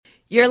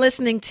You're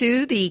listening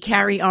to the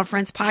Carry On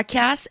Friends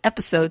podcast,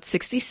 episode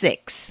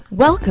 66.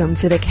 Welcome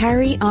to the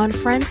Carry On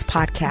Friends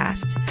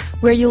podcast,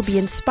 where you'll be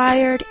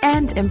inspired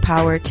and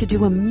empowered to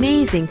do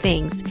amazing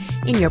things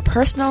in your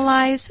personal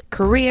lives,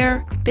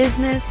 career,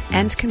 business,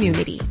 and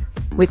community.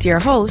 With your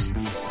host,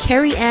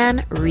 Carrie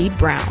Ann Reed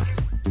Brown.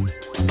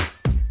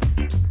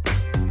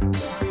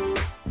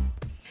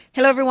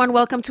 Hello, everyone.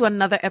 Welcome to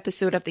another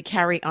episode of the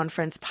Carry On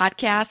Friends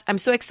podcast. I'm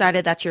so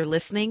excited that you're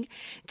listening.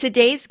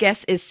 Today's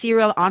guest is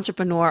serial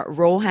entrepreneur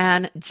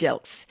Rohan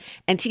Jilks,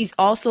 and he's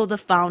also the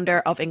founder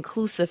of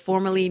Inclusive,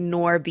 formerly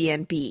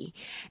NourBnB.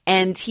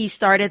 And he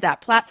started that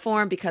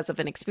platform because of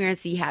an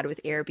experience he had with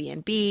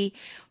Airbnb.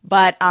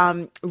 But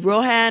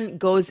Rohan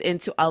goes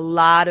into a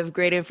lot of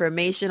great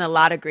information, a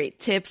lot of great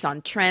tips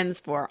on trends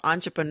for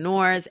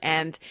entrepreneurs,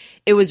 and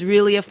it was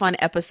really a fun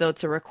episode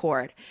to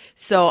record.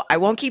 So I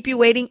won't keep you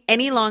waiting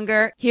any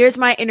longer. Here's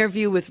my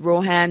interview with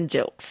Rohan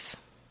Jilks.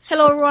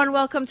 Hello, Rohan.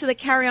 Welcome to the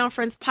Carry On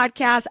Friends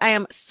podcast. I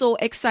am so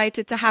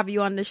excited to have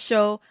you on the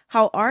show.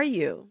 How are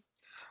you?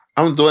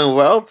 I'm doing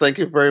well. Thank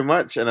you very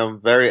much. And I'm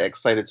very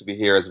excited to be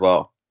here as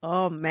well.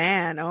 Oh,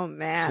 man.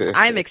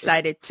 I'm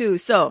excited too.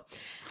 So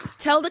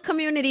tell the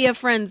community of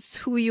friends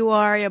who you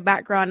are, your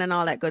background, and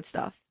all that good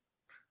stuff.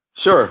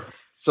 Sure.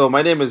 So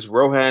my name is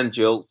Rohan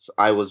Jilks.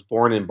 I was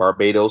born in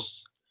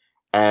Barbados,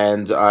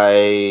 and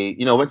I,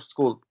 went to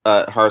school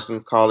at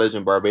Harrison's College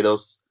in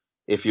Barbados,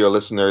 if your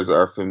listeners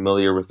are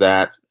familiar with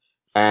that.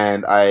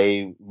 And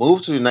I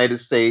moved to the United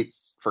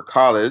States for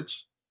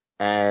college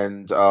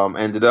and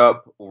ended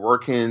up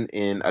working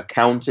in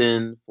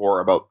accounting for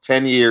about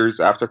 10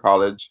 years after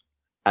college.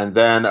 And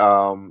then,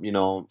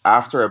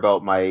 after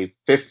about my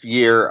 5th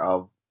year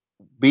of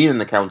being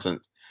an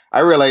accountant,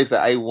 I realized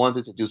that I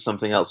wanted to do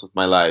something else with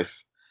my life.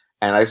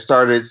 And I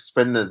started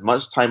spending as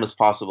much time as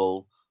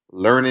possible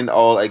learning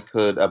all I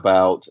could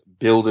about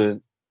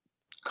building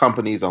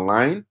companies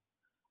online.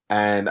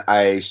 And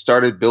I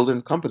started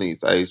building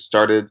companies. I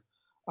started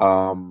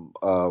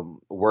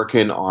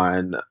working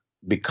on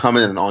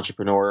becoming an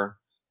entrepreneur,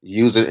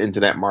 using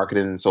internet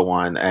marketing and so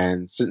on.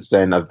 And since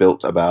then, I've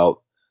built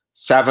about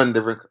 7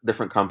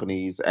 different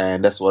companies,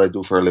 and that's what I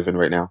do for a living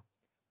right now.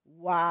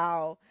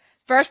 Wow.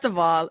 First of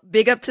all,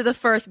 big up to the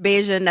first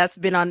Bayesian that's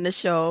been on the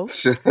show.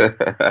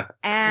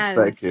 And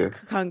thank you.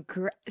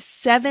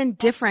 7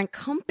 different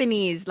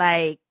companies.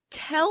 Like,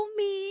 tell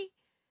me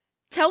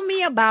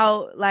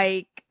about,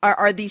 like,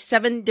 are these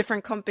 7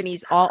 different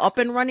companies all up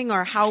and running,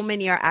 or how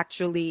many are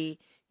actually,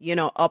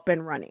 up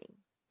and running?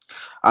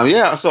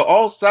 So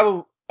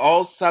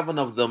all seven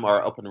of them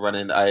are up and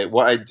running.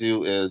 What I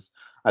do is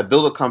I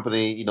build a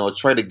company,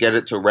 try to get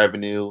it to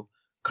revenue,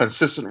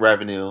 consistent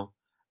revenue,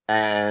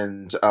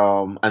 and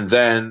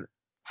then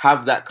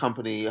have that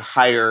company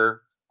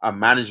hire a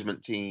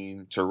management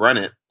team to run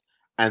it.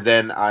 And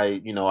then I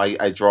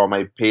draw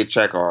my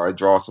paycheck, or I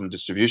draw some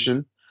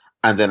distribution,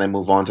 and then I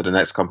move on to the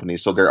next company.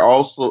 So they're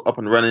also up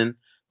and running.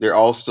 They're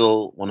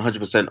also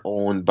 100%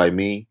 owned by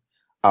me.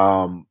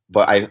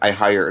 But I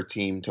hire a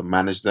team to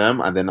manage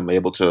them, and then I'm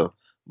able to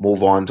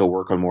move on to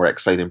work on more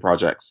exciting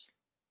projects.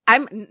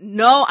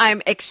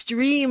 I'm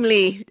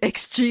extremely,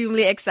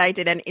 extremely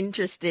excited and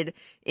interested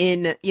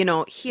in,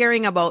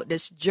 hearing about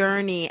this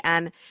journey.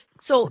 And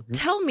so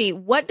tell me,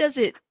 what does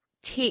it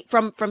take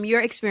from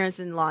your experience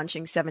in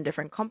launching 7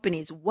 different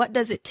companies? What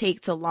does it take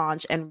to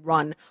launch and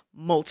run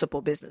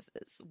multiple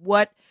businesses?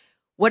 What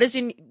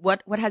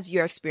has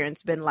your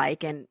experience been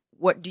like? And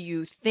what do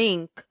you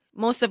think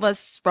most of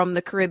us from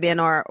the Caribbean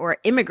or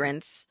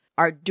immigrants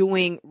are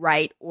doing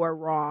right or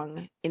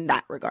wrong in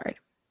that regard?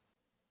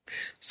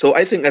 So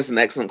I think that's an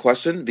excellent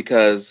question,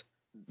 because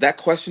that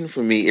question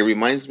for me, it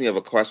reminds me of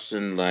a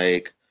question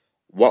like,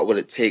 what would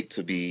it take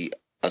to be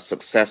a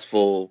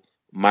successful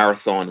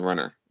marathon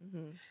runner?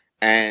 Mm-hmm.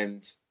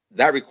 And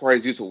that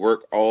requires you to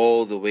work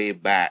all the way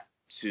back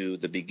to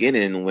the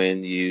beginning,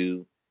 when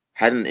you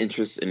had an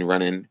interest in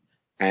running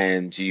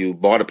and you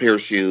bought a pair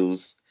of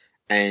shoes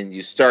and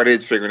you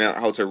started figuring out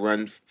how to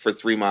run for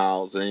 3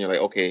 miles. And then you're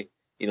like, okay,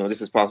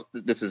 this is possible.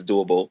 This is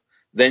doable.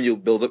 Then you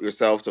build up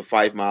yourself to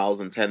 5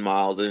 miles and 10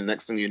 miles. And the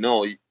next thing you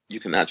know, you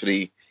can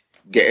actually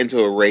get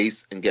into a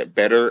race and get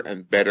better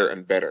and better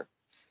and better.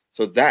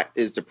 So that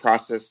is the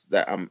process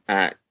that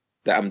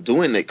I'm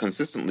doing it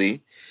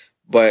consistently.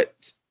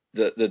 But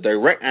the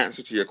direct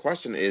answer to your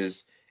question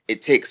is,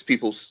 it takes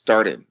people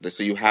starting.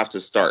 So you have to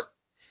start.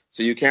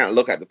 So you can't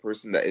look at the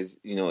person that is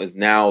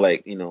now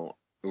like,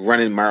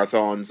 running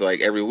marathons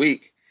like every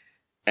week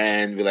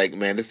and be like,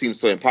 man, this seems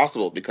so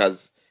impossible,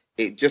 because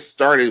it just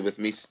started with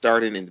me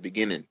starting in the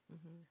beginning.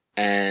 Mm-hmm.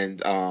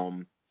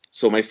 And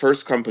so my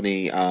first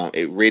company,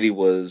 it really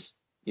was,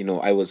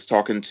 I was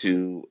talking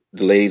to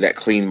the lady that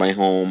cleaned my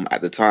home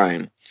at the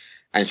time,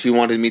 and she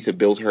wanted me to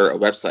build her a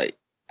website.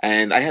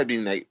 And I had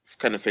been like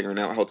kind of figuring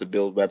out how to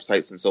build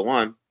websites and so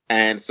on.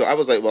 And so I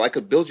was like, well, I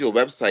could build you a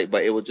website,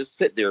 but it would just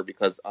sit there,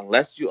 because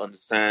unless you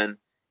understand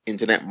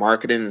internet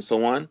marketing and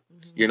so on,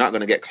 you're not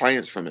going to get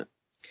clients from it.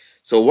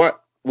 So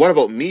what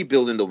about me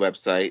building the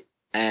website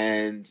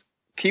and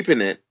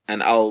keeping it,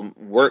 and I'll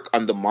work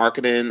on the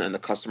marketing and the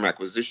customer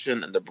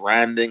acquisition and the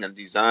branding and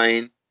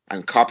design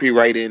and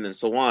copywriting and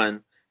so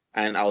on.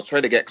 And I'll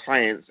try to get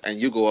clients,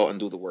 and you go out and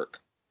do the work.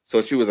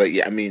 So she was like,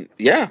 yeah, I mean,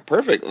 yeah,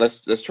 perfect.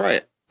 Let's try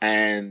it.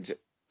 And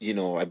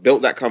I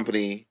built that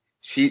company.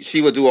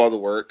 She would do all the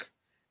work,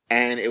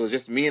 and it was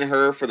just me and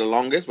her for the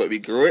longest, but we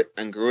grew it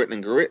and grew it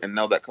and grew it, and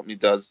now that company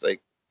does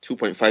like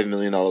 $2.5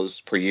 million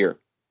per year.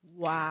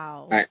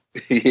 Wow. I,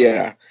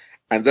 yeah,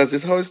 and that's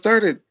just how it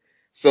started.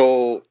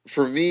 So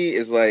for me,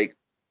 is like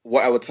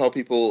what I would tell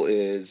people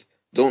is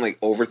don't like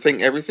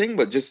overthink everything,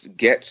 but just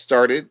get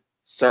started.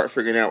 Start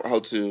figuring out how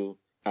to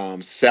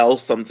sell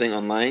something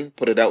online,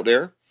 put it out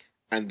there,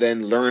 and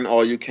then learn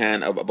all you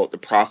can about the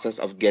process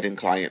of getting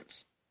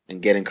clients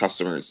and getting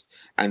customers.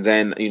 And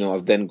then,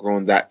 I've then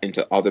grown that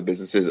into other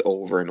businesses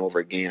over and over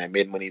again. I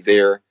made money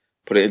there,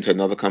 put it into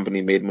another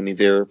company, made money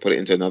there, put it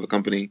into another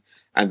company.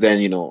 And then,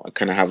 I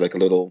kind of have like a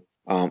little,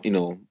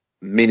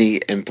 mini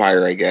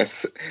empire, I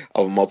guess,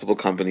 of multiple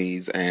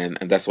companies. And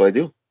that's what I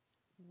do.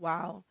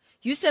 Wow.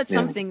 You said Yeah.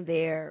 something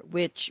there,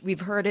 which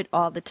we've heard it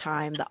all the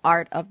time, the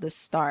art of the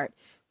start.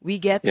 We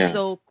get Yeah.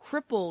 so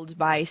crippled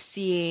by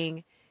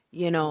seeing,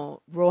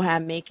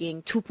 Rohan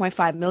making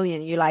 2.5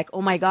 million. You're like,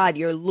 oh my God,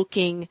 you're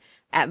looking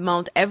at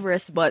Mount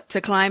Everest, but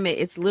to climb it,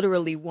 it's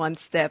literally one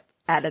step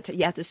at a time.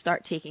 You have to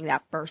start taking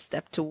that first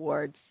step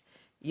towards,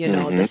 the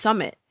Hmm.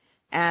 summit.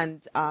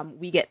 And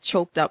we get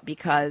choked up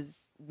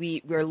because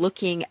we're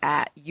looking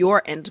at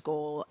your end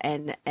goal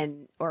and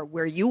or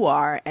where you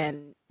are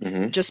and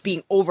Hmm. just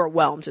being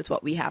overwhelmed with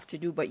what we have to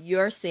do. But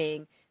you're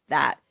saying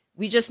that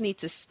we just need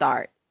to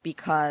start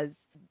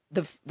because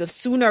the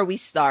sooner we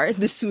start,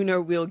 the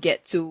sooner we'll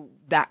get to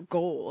that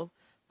goal,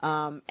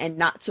 and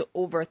not to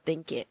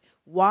overthink it.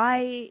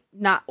 Why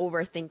not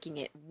overthinking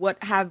it?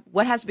 What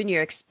has been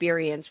your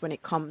experience when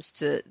it comes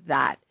to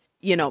that?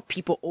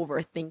 People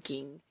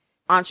overthinking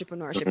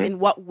entrepreneurship. Hmm. In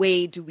what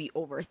way do we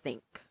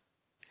overthink?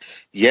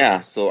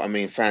 Yeah. So, I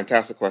mean,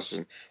 fantastic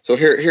question. So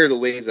here are the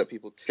ways that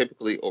people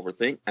typically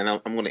overthink, and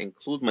I'm going to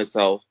include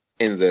myself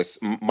in this.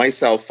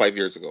 Myself 5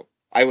 years ago,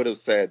 I would have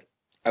said,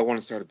 I want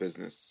to start a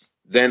business.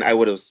 Then I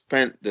would have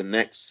spent the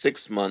next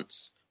 6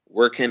 months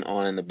working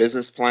on a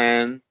business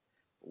plan,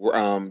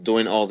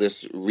 doing all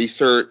this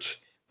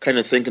research, kind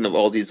of thinking of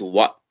all these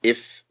what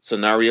if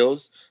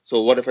scenarios.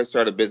 So what if I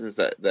start a business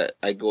that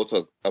I go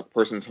to a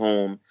person's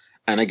home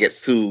and I get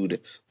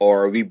sued,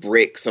 or we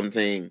break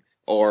something,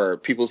 or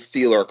people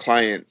steal our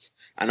clients?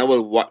 And I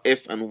would what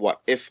if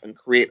and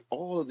create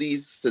all of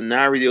these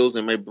scenarios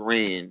in my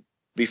brain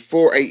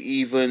before I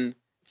even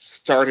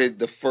started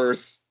the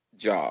first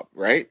job,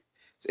 right?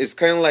 It's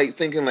kind of like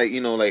thinking like,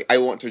 like I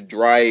want to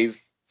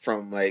drive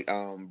from like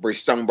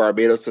Bridgetown,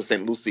 Barbados to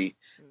St. Lucie,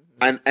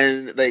 Hmm.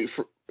 and like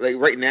like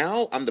right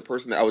now I'm the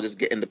person that I would just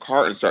get in the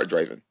car and start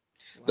driving.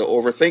 The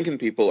Wow. overthinking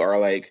people are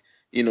like,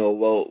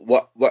 well,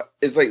 what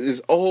it's like there's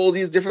all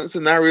these different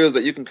scenarios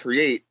that you can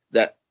create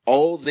that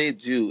all they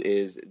do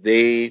is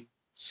they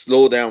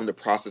slow down the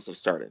process of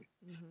starting.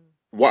 Hmm.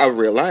 What I've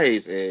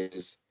realized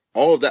is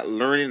all of that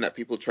learning that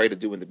people try to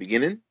do in the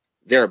beginning,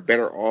 they're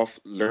better off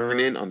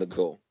learning on the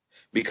go.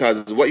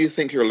 Because what you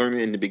think you're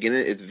learning in the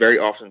beginning is very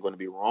often going to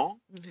be wrong.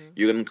 Hmm.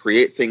 You're going to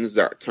create things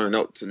that turn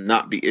out to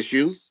not be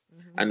issues. Hmm.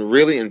 And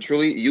really and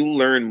truly, you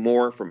learn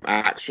more from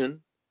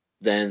action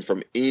than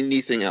from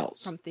anything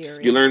else. From You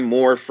theory. learn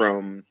more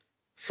from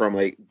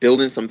like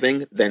building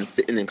something than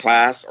sitting in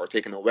class or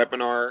taking a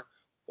webinar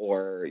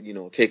or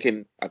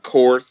taking a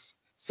course.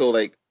 So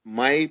like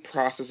my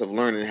process of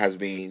learning has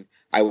been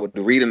I would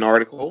read an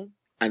article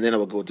and then I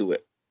would go do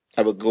it.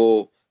 I would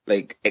go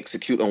like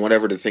execute on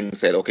whatever the thing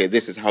said. Okay,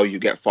 this is how you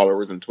get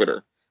followers on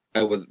Twitter.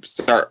 I would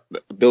start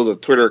build a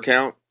Twitter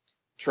account,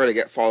 try to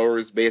get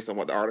followers based on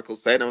what the article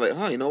said. And I'm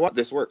like, you know what,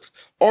 this works,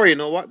 or you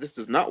know what, this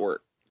does not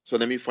work. So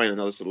let me find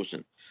another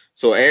solution.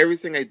 So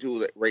everything I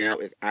do right now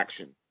is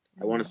action.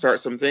 I want to Hmm. start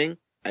something.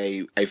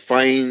 I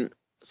find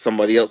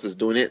somebody else is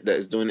doing it that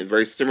is doing it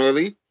very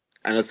similarly,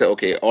 and I say,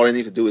 okay, all I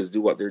need to do is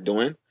do what they're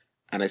doing,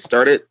 and I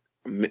start it.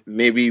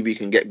 Maybe we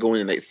can get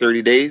going in like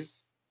 30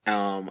 days,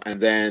 and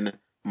then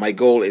my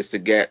goal is to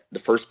get the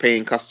first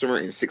paying customer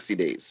in 60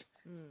 days.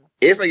 Mm,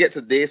 If I get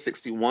to day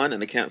 61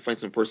 and I can't find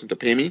some person to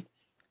pay me,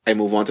 I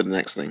move on to the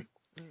next thing.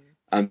 mm.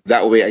 And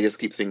that way, I just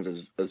keep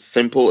things as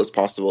simple as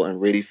possible and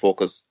really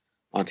focus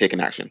on taking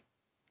action.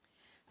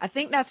 I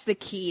think that's the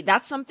key.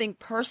 That's something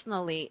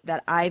personally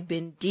that I've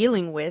been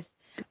dealing with.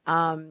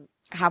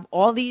 Have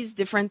all these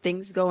different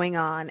things going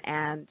on,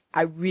 and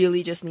I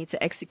really just need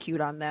to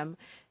execute on them.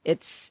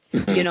 It's,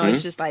 it's Hmm.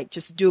 just like,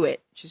 just do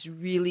it. Just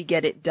really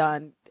get it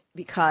done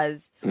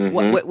because Hmm.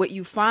 what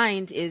you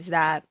find is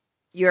that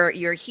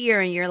you're here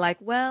and you're like,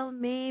 well,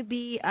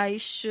 maybe I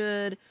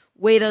should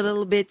wait a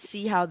little bit,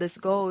 see how this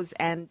goes.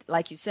 And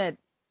like you said,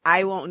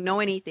 I won't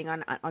know anything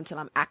until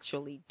I'm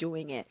actually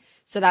doing it.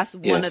 So that's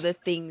one of Yes. the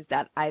things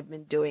that I've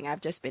been doing. I've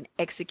just been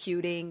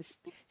executing.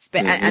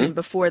 And Hmm.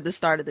 before the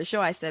start of the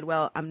show, I said,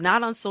 well, I'm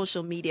not on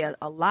social media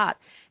a lot.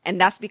 And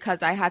that's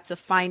because I had to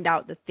find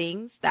out the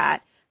things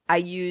that I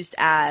used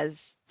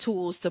as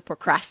tools to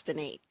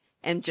procrastinate.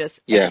 and just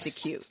Yes.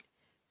 execute.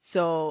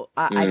 So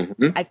I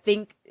Hmm. I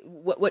think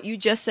what you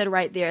just said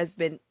right there has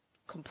been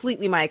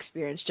completely my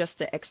experience, just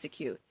to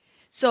execute.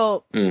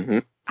 So Hmm.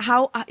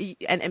 how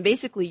and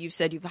basically you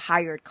said you've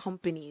hired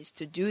companies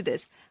to do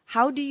this.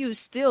 How do you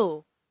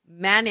still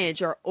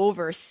manage or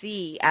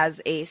oversee as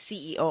a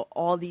CEO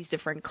all these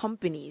different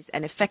companies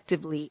and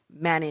effectively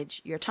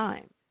manage your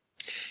time?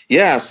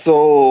 Yeah.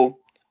 So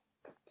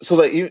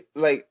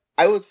like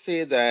I would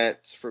say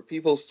that for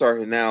people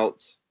starting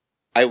out,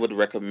 I would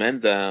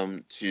recommend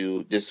them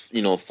to just,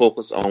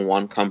 focus on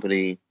one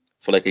company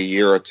for like a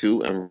year or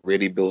two and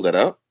really build it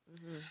up.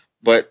 Hmm.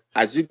 But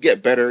as you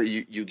get better,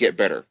 you get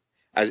better.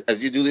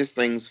 As you do these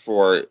things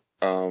for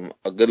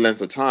a good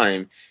length of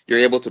time, you're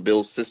able to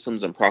build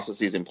systems and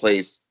processes in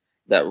place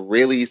that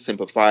really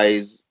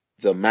simplifies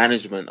the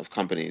management of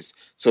companies.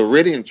 So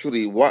really and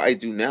truly, what I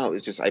do now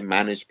is just I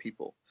manage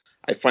people.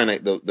 I find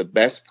like the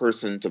best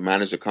person to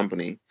manage a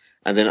company,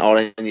 and then all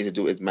I need to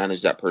do is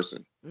manage that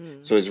person.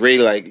 Mm. So it's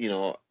really like,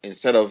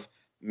 instead of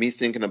me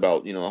thinking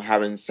about,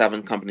 having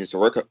seven companies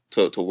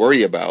to to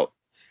worry about,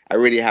 I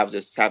really have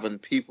just seven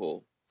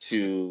people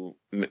to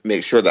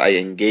make sure that I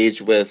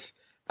engage with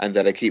and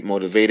that I keep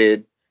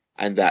motivated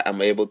and that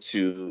I'm able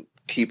to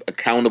keep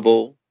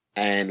accountable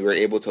and we're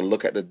able to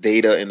look at the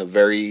data in a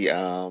very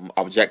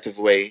objective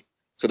way.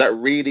 So that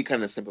really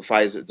kind of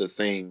simplifies the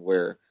thing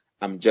where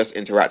I'm just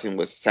interacting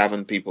with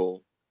seven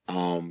people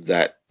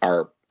that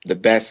are the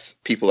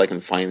best people I can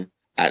find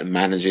at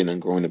managing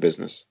and growing a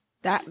business.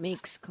 That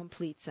makes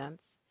complete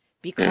sense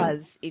Yeah.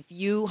 because if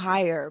you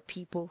hire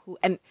people who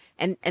and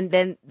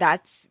then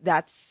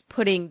that's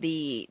putting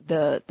the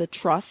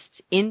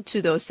trust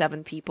into those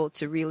seven people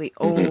to really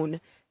Hmm.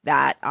 own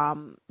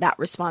that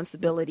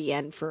responsibility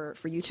and for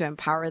you to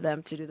empower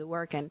them to do the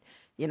work. And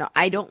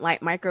I don't like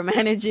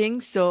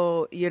micromanaging,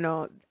 so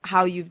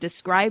how you've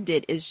described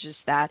it is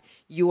just that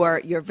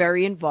you're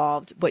very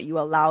involved, but you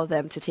allow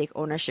them to take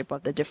ownership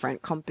of the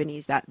different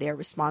companies that they're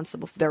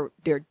responsible for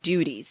their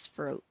duties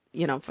for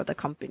for the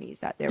companies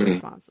that they're Hmm.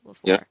 responsible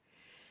Yeah, for.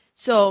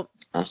 So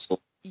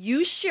absolutely.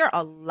 you share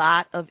a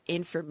lot of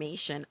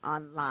information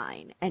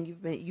online, and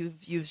you've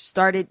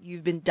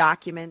been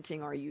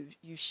documenting, or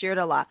you shared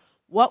a lot.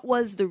 What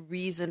was the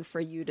reason for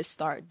you to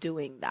start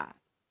doing that?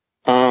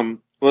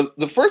 Well,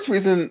 the first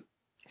reason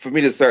for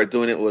me to start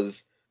doing it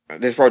was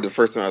this is probably the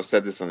first time I've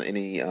said this on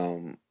any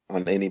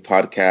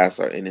podcast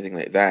or anything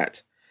like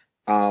that.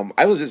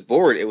 I was just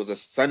bored. It was a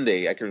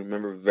Sunday. I can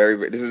remember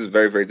this is a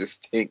very, very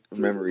distinct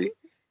memory.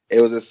 It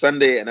was a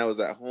Sunday and I was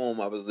at home.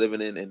 I was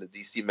living in the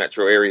DC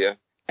metro area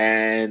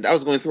and I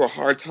was going through a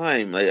hard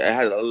time. Like I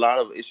had a lot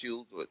of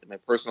issues with my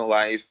personal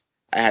life.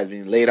 I had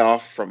been laid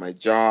off from my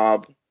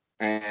job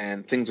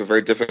and things were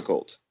very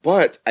difficult.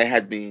 But I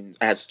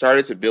had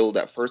started to build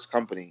that first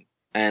company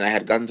and I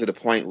had gotten to the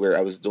point where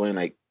I was doing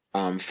like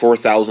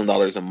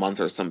 $4,000 a month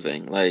or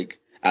something. Like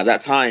at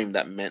that time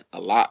that meant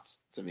a lot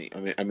to me.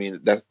 I mean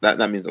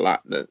that means a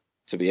lot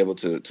to be able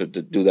to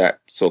do that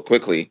so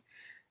quickly.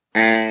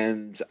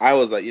 And I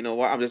was like, you know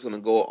what? I'm just gonna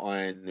go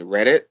on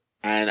Reddit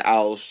and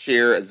I'll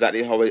share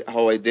exactly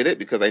how I did it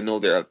because I know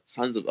there are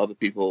tons of other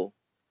people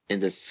in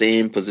the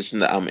same position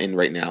that I'm in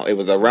right now. It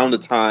was around the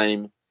Mm-hmm.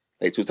 time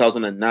like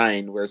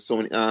 2009 where so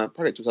many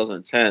probably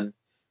 2010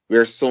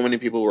 where so many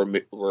people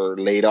were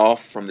laid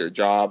off from their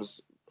jobs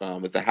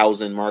with the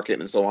housing market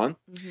and so on.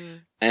 Mm-hmm.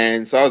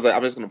 And so I was like,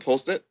 I'm just gonna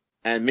post it,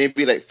 and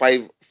maybe like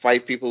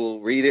five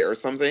people read it or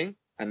something.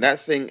 And that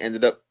thing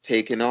ended up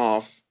taking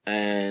off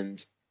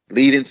and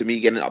leading to me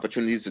getting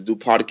opportunities to do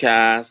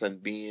podcasts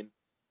and being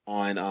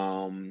on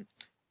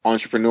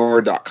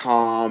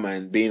entrepreneur.com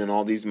and being in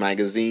all these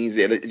magazines.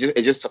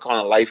 It just took on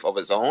a life of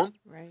its own.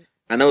 Right.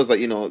 And I was like,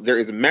 there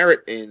is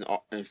merit in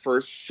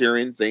first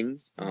sharing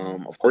things,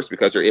 Mm-hmm. of course,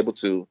 because you're able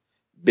to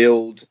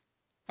build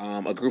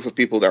a group of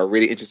people that are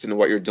really interested in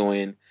what you're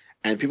doing,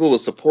 and people will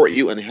support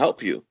you and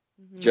help you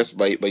Mm-hmm. just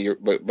by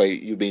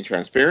you being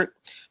transparent.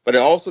 But it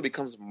also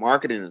becomes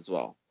marketing as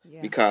well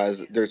Yeah.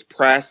 because there's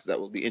press that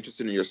will be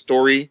interested in your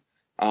story,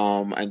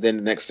 and then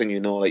the next thing you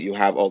know, like you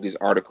have all these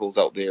articles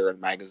out there and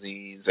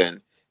magazines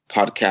and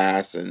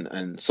podcasts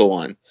and so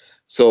on.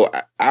 So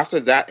after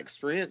that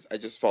experience, I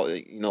just felt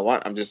like, you know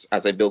what, I'm just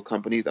as I build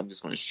companies, I'm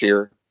just going to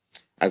share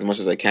as much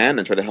as I can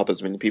and try to help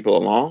as many people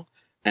along.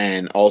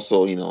 And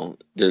also,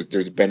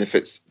 there's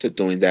benefits to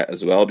doing that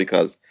as well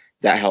because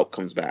that help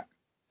comes back.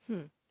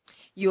 Hmm.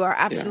 You are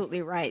Yeah.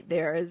 absolutely right.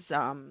 There is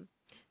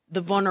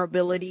the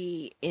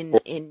vulnerability in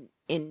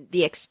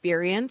the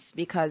experience,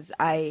 because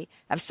I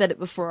have said it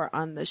before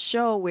on the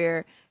show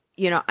where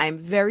I'm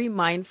very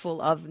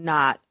mindful of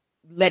not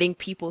letting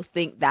people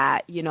think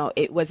that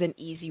it was an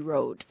easy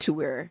road to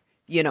where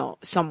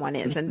someone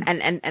is, and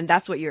Hmm. and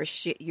that's what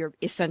you're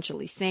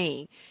essentially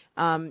saying.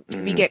 We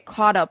Hmm. get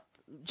caught up,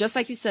 just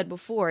like you said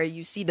before.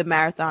 You see the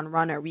marathon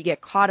runner, we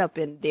get caught up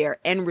in their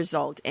end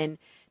result and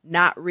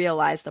not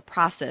realize the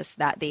process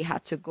that they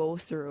had to go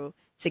through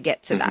to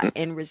get to that Hmm.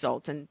 end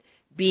result. And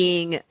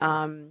being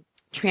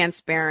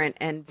transparent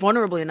and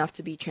vulnerable enough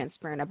to be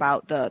transparent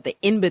about the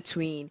in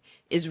between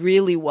is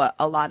really what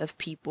a lot of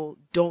people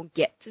don't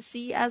get to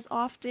see as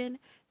often.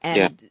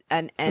 Yeah.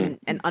 And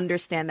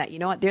understand that, you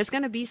know what, there's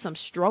going to be some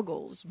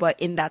struggles, but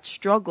in that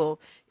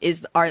struggle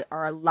are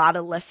a lot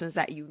of lessons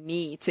that you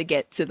need to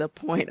get to the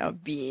point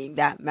of being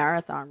that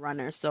marathon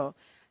runner. So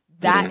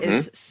that Mm-hmm.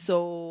 is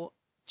so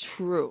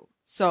true.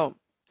 So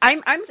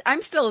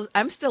I'm still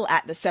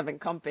at the 7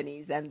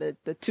 companies and the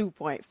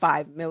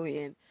 2.5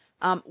 million.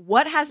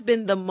 What has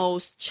been the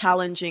most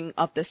challenging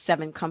of the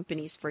 7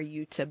 companies for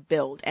you to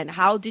build, and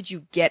how did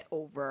you get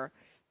over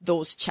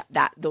those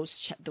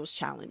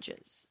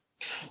challenges?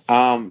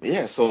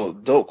 Yeah, so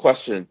dope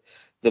question.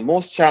 The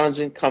most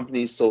challenging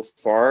company so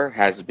far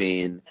has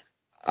been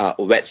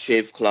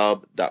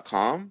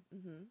wetshaveclub.com.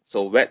 Hmm.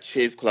 So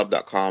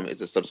wetshaveclub.com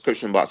is a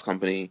subscription box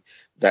company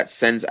that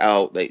sends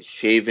out like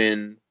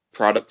shaving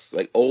products,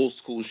 like old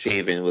school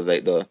shaving with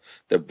like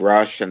the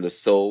brush and the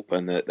soap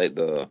and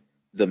the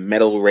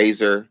metal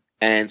razor.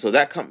 And so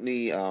that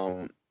company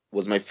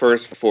was my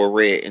first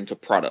foray into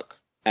product.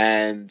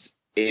 And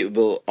it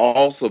will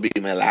also be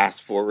my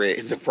last foray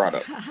into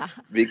product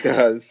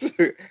because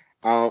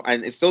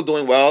and it's still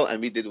doing well,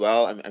 and we did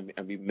well, and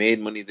we made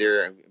money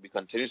there, and we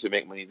continue to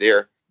make money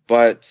there.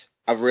 But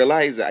I've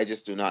realized that I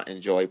just do not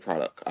enjoy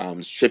product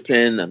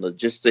shipping and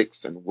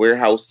logistics and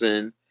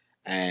warehousing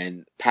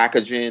and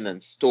packaging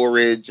and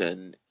storage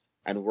and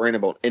worrying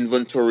about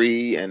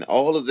inventory and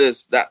all of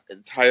this. That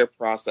entire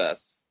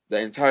process, the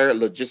entire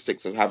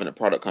logistics of having a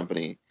product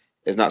company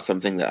is not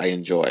something that I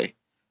enjoy.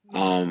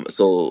 Yeah.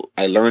 So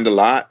I learned a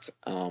lot,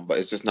 but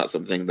it's just not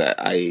something that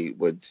I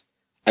would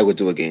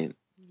do again.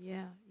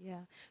 Yeah,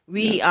 yeah.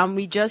 Yeah.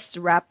 We just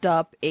wrapped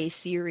up a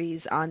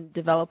series on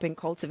developing,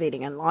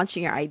 cultivating, and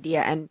launching your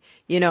idea. And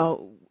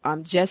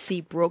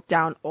Jesse broke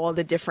down all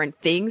the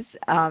different things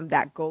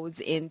that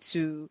goes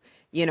into,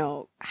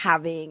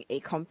 having a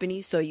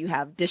company. So you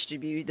have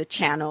distribute the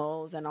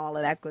channels and all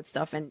of that good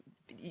stuff. And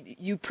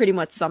you pretty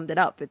much summed it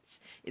up.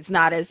 It's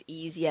not as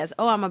easy as,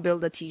 oh, I'm gonna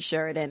build a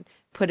t-shirt and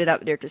put it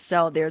up there to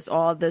sell. There's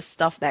all this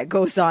stuff that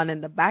goes on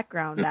in the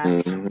background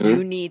that Hmm.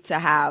 you need to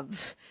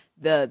have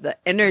the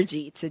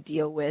energy to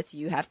deal with.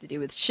 You have to deal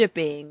with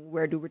shipping,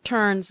 where do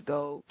returns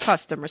go,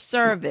 customer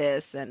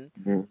service, and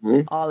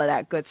Hmm. all of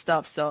that good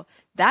stuff. So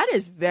that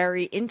is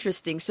very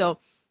interesting. So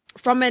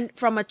from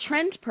a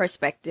trend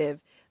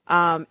perspective,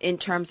 in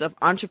terms of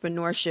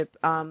entrepreneurship,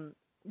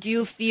 do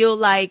you feel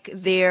like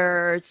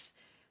there's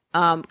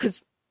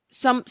because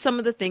some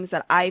of the things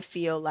that I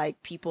feel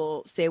like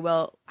people say,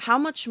 well, how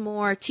much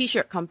more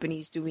t-shirt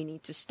companies do we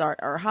need to start,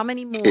 or how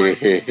many more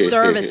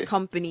service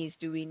companies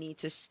do we need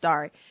to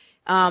start?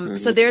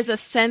 So there's a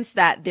sense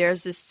that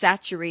there's this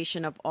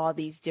saturation of all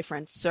these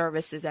different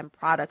services and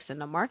products in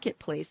the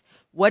marketplace.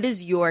 What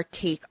is your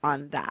take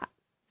on that?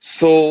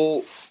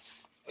 So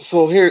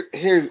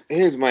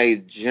here's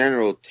my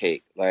general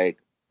take. Like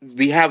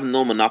we have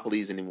no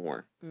monopolies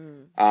anymore.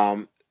 Mm,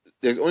 Um,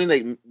 there's only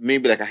like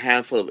maybe like a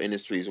handful of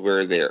industries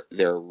where there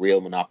are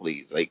real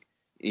monopolies, like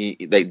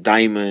like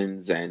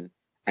diamonds and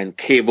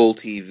cable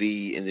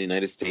TV in the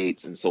United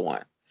States and so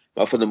on.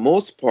 But for the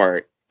most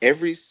part,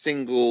 every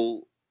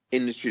single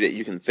industry that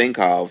you can think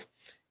of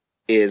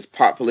is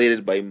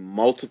populated by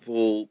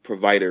multiple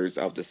providers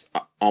of this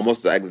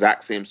almost the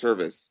exact same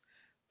service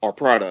or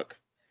product,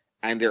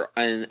 and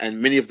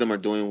many of them are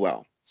doing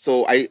well.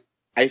 So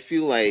I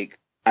feel like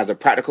as a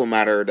practical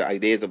matter, the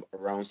ideas of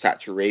around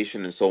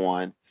saturation and so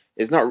on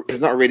is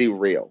not really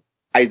real.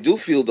 I do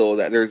feel though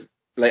that there's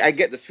like I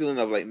get the feeling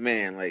of like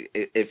man, like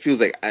it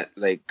feels like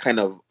kind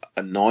of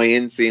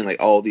annoying seeing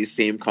like all these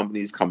same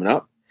companies coming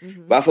up.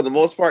 hmm. But for the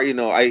most part,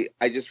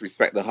 I just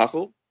respect the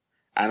hustle,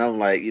 and I'm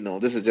like,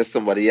 this is just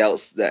somebody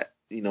else that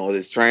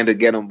is trying to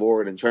get on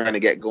board and trying to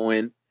get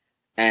going.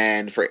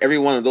 And for every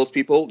one of those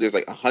people, there's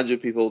like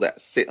 100 people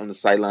that sit on the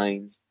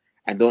sidelines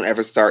and don't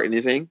ever start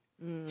anything.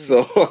 Mm,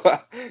 So,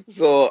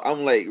 so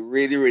I'm like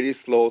really, really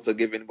slow to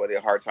give anybody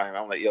a hard time.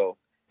 I'm like, yo,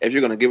 if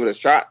you're gonna give it a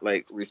shot,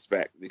 like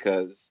respect,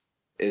 because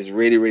it's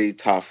really, really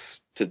tough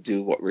to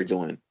do what we're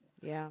doing.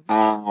 yeah.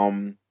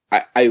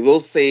 I will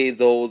say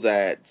though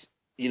that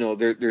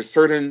there's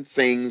certain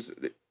things,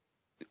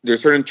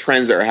 there's certain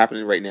trends that are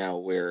happening right now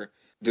where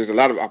there's a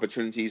lot of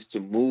opportunities to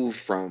move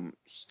from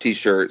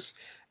t-shirts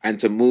and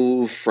to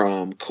move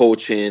from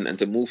coaching and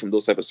to move from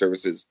those type of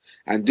services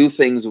and do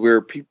things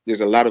where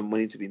there's a lot of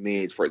money to be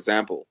made. For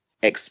example,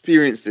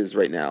 experiences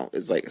right now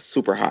is like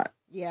super hot.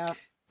 Yeah.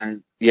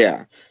 And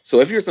yeah, so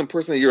if you're some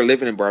person that you're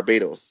living in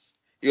Barbados,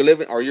 you're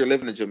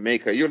living in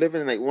Jamaica, you're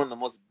living in like one of the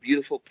most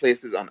beautiful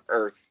places on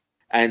earth,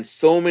 and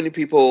so many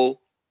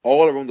people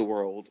all around the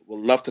world would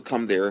love to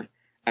come there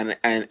and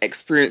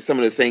experience some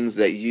of the things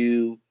that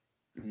you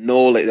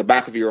know like the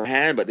back of your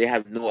hand, but they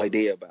have no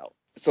idea about.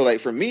 So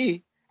like for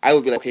me, I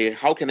would be like, okay,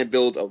 how can I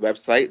build a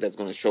website that's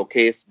going to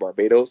showcase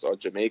Barbados or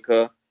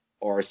Jamaica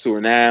or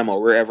Suriname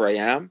or wherever I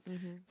am? Hmm.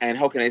 And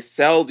how can I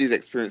sell these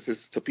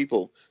experiences to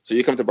people? So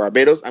you come to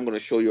Barbados, I'm going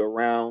to show you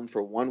around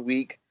for 1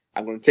 week.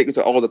 I'm going to take you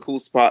to all the cool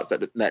spots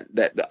that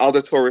the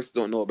other tourists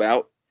don't know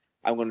about.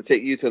 I'm going to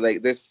take you to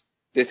like this.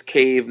 this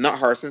cave, not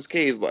Harson's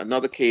Cave, but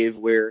another cave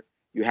where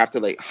you have to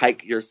like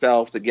hike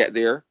yourself to get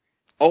there.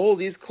 All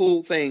these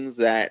cool things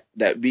that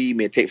we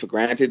may take for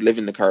granted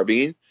living in the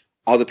Caribbean,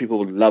 other people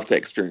would love to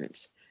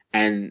experience.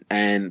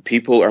 And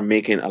people are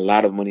making a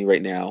lot of money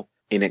right now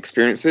in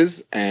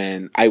experiences,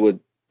 and I would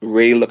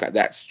really look at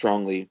that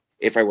strongly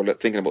if I were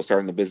thinking about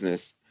starting a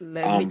business,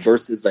 Let me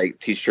versus like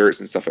t-shirts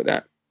and stuff like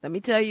that. let me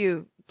tell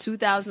you,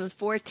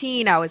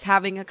 2014, I was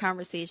having a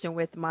conversation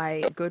with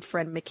my good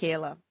friend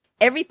Michaela.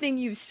 Everything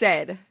you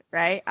said,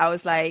 right? I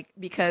was like,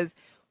 because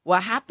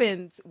what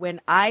happens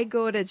when I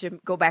go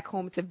back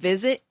home to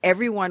visit,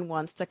 everyone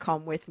wants to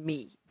come with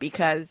me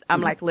because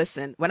I'm Mhm. like,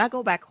 listen, when I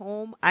go back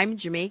home, I'm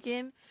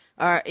Jamaican,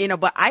 or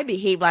but I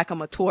behave like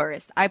I'm a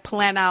tourist. I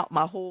plan out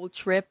my whole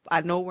trip.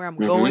 I know where I'm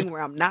Mhm. going,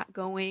 where I'm not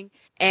going.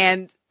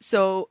 And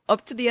so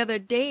up to the other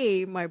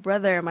day, my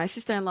brother and my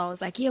sister-in-law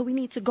was like, yeah, we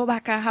need to go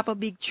back and have a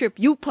big trip.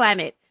 You plan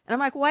it. And I'm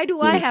like, why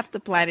do I Mhm. have to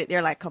plan it?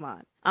 They're like, come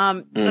on.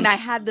 And Mhm. I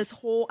had this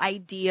whole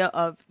idea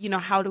of,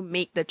 how to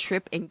make the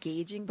trip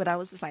engaging, but I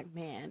was just like,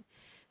 man,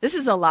 this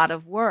is a lot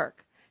of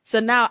work. So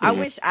now I Mhm.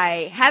 wish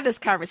I had this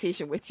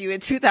conversation with you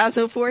in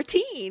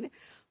 2014.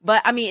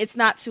 But I mean, it's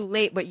not too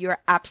late, but you're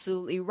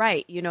absolutely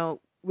right.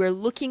 We're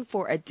looking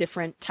for a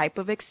different type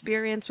of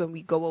experience when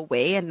we go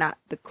away and not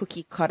the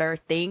cookie cutter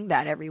thing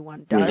that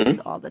everyone does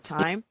Mhm. all the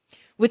time,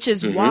 which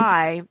is Mhm.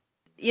 why,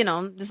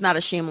 this is not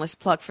a shameless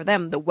plug for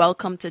them. The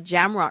Welcome to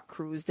Jamrock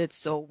cruise did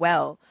so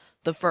well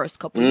the first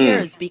couple Mm.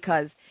 years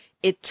because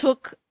it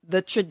took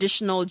the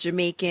traditional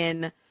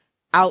Jamaican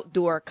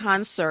outdoor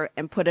concert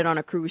and put it on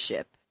a cruise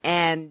ship.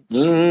 And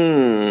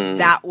Mm.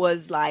 that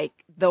was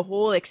like the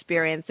whole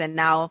experience. And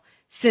now,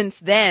 since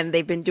then,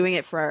 they've been doing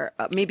it for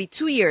maybe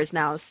 2 years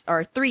now,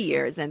 or 3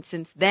 years. And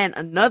since then,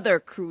 another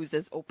cruise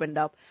has opened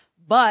up,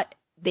 but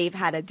they've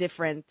had a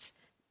different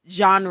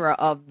genre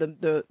of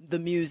the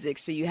music.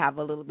 So you have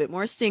a little bit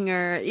more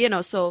singer,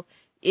 so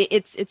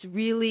it's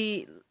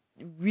really,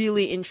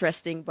 really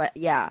interesting. But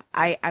yeah,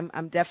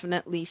 I'm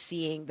definitely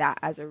seeing that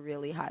as a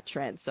really hot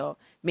trend. So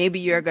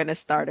maybe you're going to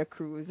start a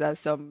cruise as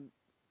some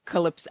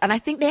calypso. And I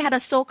think they had a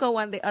soca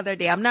one the other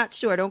day. I'm not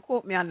sure. Don't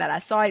quote me on that. I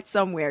saw it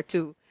somewhere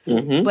too.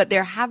 Mhm. But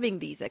they're having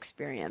these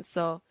experiences.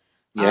 So,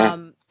 Yeah.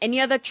 any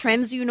other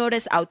trends you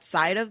notice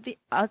outside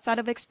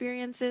of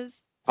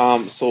experiences?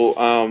 I'm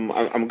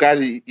glad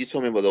you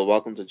told me about the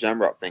Welcome to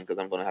Jamrock thing because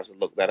I'm gonna have to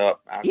look that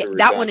up Yeah, after we're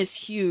that done. one is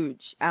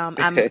huge.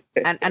 And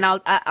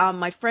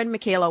my friend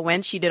Michaela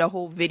went. She did a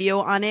whole video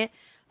on it.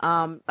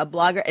 A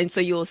blogger, and so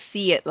you'll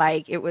see it.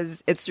 Like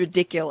it's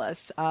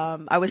ridiculous.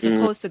 I was Mm.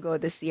 supposed to go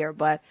this year,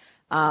 but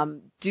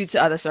due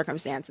to other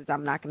circumstances,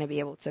 I'm not going to be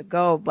able to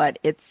go. But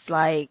it's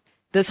like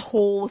this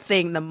whole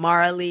thing, the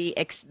Marley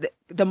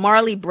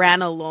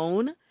brand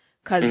alone,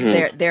 because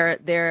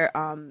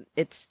Mhm.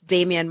 it's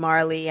Damian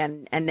Marley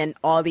and then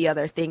all the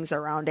other things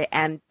around it,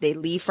 and they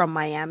leave from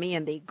Miami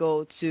and they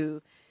go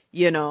to,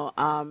 you know,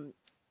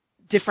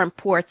 different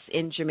ports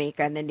in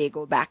Jamaica, and then they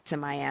go back to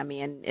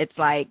Miami, and it's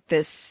like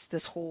this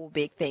whole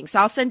big thing. So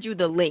I'll send you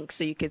the link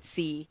so you could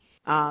see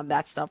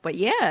that stuff. But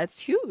yeah, it's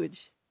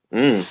huge.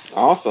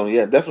 Awesome.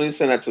 Yeah, definitely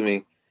send that to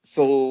me.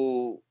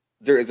 So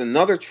there is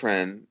another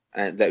trend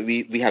that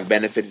we have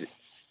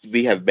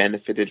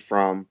benefited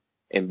from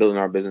in building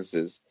our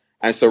businesses.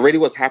 And so really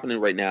what's happening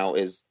right now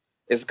is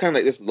it's kind of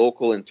like this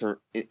local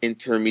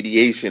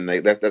intermediation,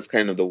 like that's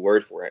kind of the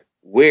word for it,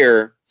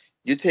 where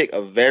you take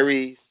a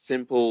very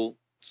simple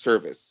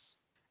service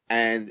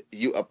and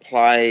you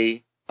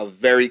apply a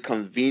very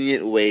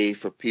convenient way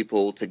for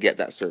people to get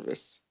that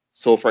service.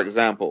 So for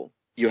example,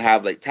 you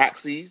have like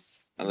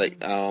taxis and like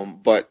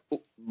Mhm. but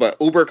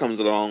Uber comes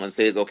along and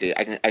says, okay,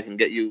 I can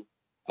get you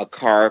a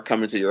car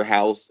coming to your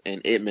house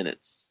in 8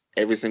 minutes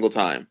every single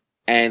time.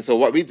 And so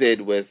what we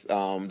did with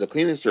the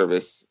cleaning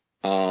service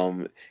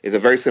is a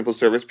very simple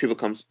service. People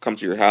come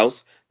to your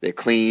house, they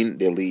clean,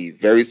 they leave.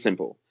 Very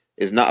simple.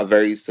 It's not a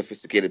very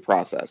sophisticated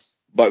process.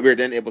 But we're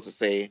then able to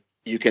say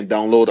you can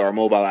download our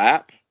mobile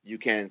app. You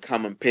can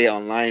come and pay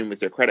online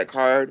with your credit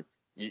card.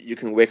 You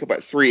can wake up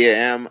at 3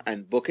 a.m.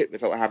 and book it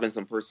without having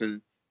some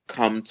person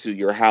come to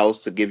your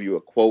house to give you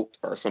a quote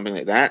or something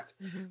like that.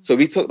 Mhm. So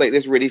we took like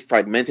this really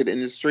fragmented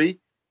industry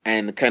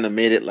and kind of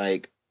made it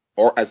like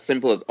or as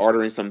simple as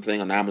ordering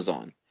something on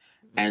Amazon.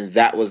 Mhm. And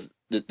that was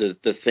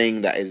the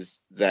thing that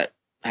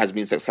has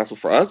been successful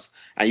for us.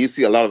 And you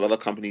see a lot of other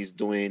companies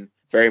doing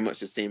very much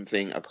the same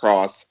thing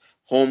across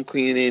home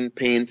cleaning,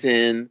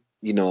 painting,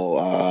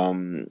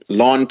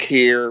 lawn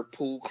care,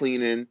 pool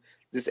cleaning.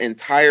 This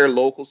entire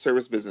local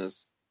service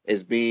business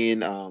is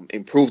being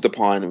improved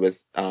upon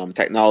with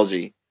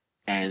technology,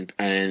 and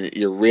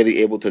you're really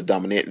able to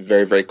dominate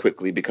very, very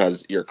quickly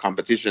because your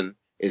competition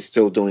is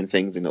still doing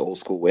things in the old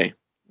school way.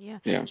 Yeah.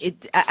 Yeah.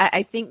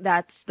 I think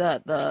that's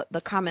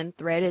the common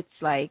thread.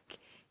 It's like,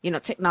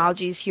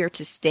 technology is here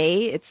to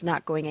stay. It's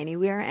not going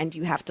anywhere, and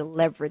you have to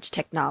leverage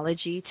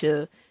technology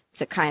to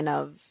kind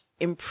of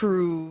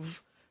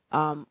improve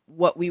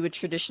what we would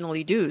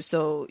traditionally do.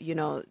 So,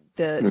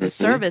 the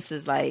service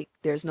is like,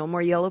 there's no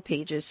more yellow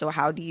pages. So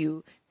how do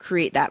you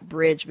create that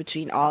bridge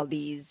between all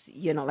these,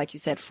 like you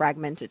said,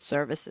 fragmented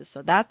services?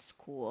 So that's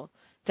cool.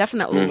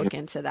 Definitely look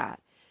into that.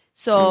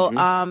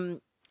 So,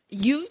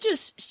 you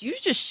just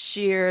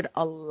shared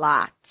a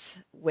lot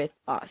with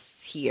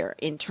us here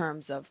in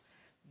terms of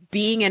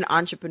being an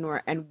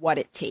entrepreneur and what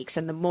it takes.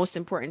 And the most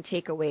important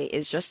takeaway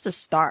is just to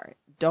start.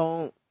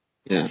 Don't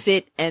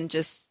sit and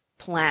just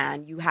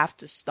plan. You have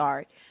to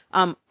start.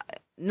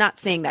 Not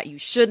saying that you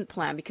shouldn't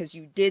plan, because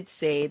you did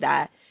say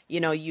that,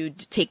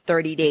 you'd take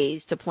 30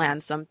 days to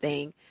plan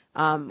something.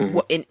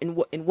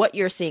 In what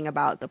you're saying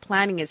about the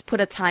planning is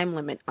put a time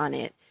limit on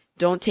it.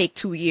 Don't take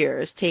 2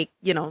 years. Take,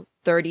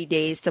 30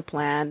 days to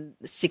plan,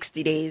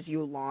 60 days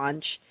you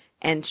launch,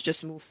 and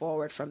just move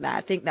forward from that.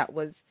 I think that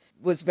was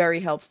very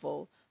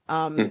helpful.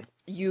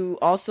 You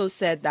also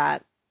said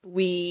that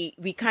we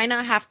kind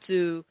of have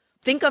to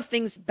think of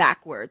things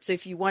backwards. So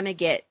if you want to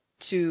get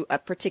to a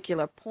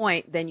particular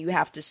point, then you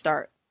have to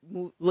start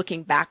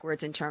looking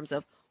backwards in terms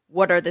of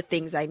what are the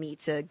things I need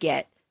to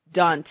get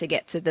done to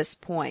get to this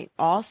point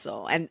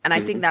also. And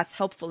I think that's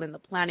helpful in the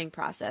planning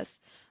process,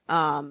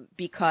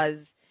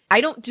 because I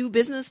don't do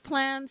business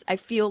plans. I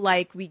feel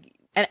like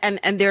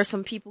and there are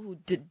some people who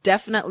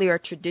definitely are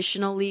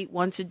traditionally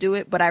want to do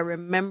it, but I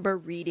remember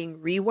reading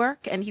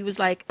Rework, and he was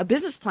like, a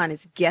business plan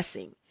is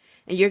guessing,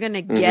 and you're going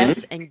to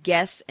guess and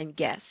guess and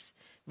guess,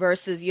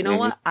 versus,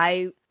 what,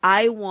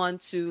 I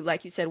want to,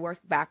 like you said, work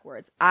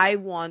backwards. I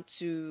want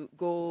to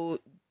go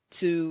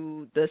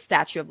to the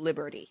Statue of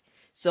Liberty.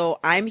 So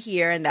I'm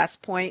here, and that's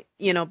point,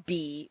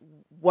 B.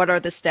 What are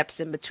the steps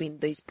in between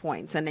these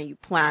points? And then you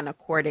plan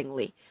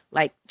accordingly.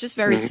 Like, just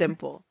very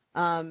simple.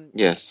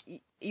 Yes.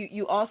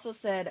 You also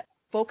said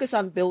focus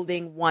on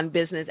building one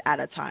business at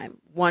a time,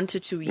 1 to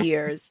 2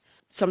 years.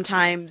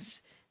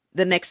 Sometimes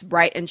the next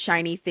bright and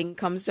shiny thing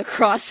comes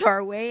across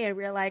our way, and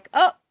we're like,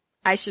 oh,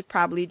 I should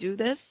probably do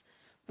this.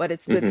 But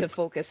it's good to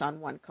focus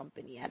on one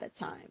company at a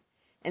time.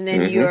 And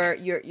then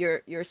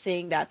you're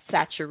saying that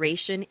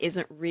saturation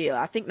isn't real.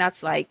 I think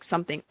that's like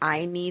something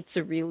I need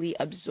to really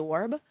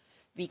absorb,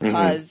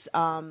 because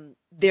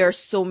there are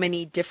so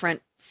many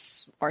different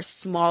or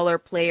smaller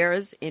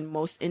players in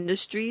most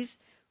industries,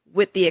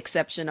 with the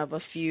exception of a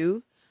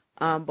few.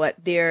 But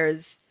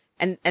there's,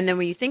 and then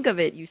when you think of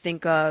it, you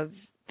think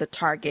of the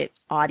target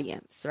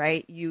audience,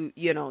 right?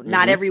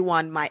 Not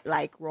everyone might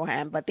like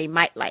Rohan, but they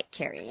might like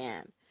Carrie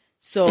Ann.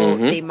 So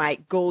they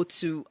might go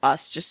to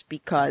us just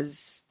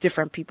because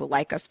different people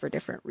like us for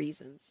different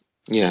reasons.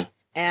 Yeah.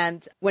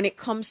 And when it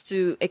comes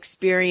to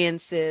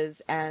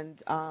experiences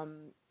and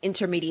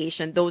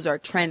intermediation, those are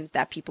trends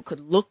that people could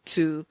look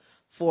to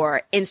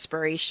for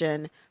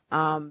inspiration.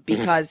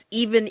 Because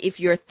even if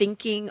you're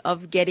thinking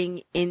of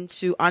getting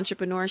into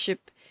entrepreneurship,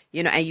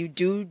 and you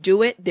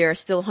do it, there are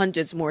still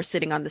hundreds more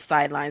sitting on the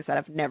sidelines that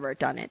have never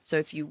done it. So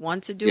if you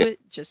want to do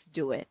it, just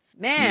do it.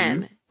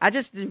 Man, I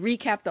just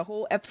recapped the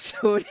whole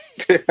episode.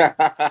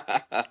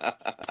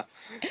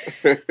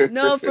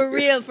 No, for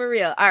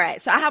real. All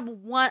right. So I have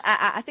one,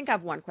 I think I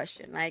have one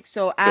question. Like,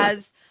 so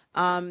as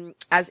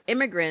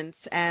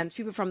immigrants and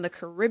people from the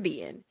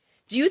Caribbean,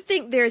 do you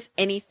think there's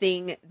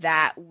anything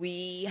that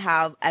we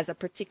have as a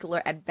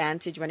particular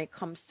advantage when it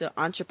comes to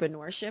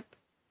entrepreneurship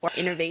or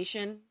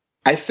innovation?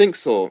 I think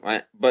so.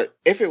 But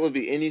if it would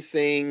be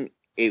anything,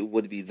 it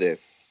would be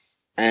this.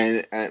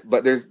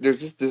 But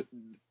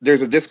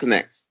there's a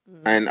disconnect,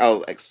 and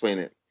I'll explain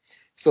it.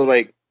 So,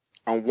 like,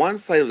 on one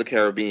side of the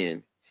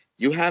Caribbean,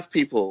 you have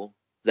people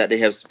that they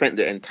have spent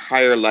their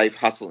entire life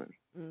hustling.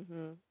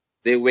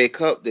 They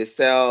wake up, they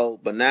sell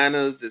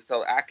bananas, they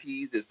sell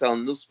akis, they sell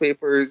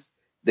newspapers,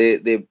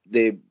 they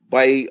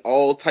buy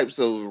all types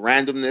of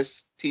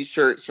randomness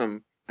T-shirts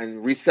and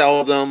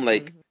resell them.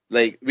 Like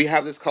we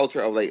have this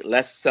culture of like,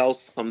 let's sell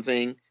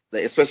something.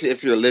 Like, especially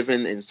if you're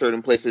living in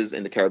certain places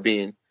in the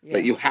Caribbean,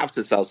 like you have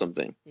to sell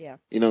something. Yeah.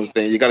 You know what I'm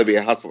saying? You got to be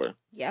a hustler.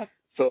 Yeah.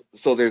 So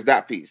there's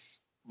that piece.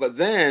 But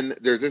then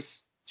there's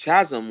this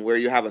chasm where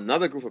you have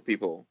another group of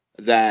people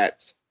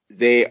that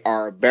they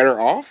are better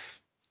off.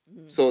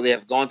 So they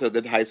have gone to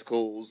good high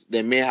schools.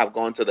 They may have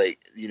gone to the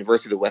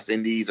University of the West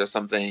Indies or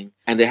something,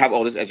 and they have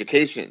all this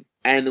education.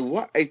 And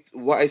what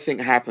I think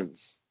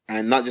happens,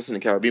 and not just in the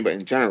Caribbean, but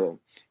in general,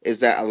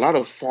 is that a lot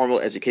of formal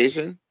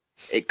education,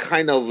 it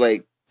kind of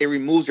like, it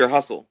removes your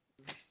hustle.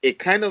 It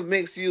kind of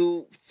makes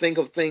you think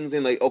of things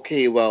in like,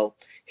 okay, well,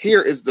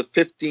 here is the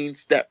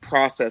 15-step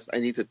process I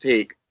need to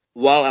take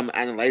while I'm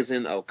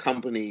analyzing a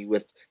company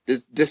with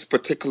this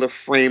particular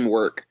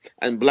framework,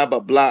 and blah,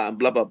 blah, blah, and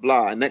blah, blah,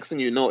 blah. And next thing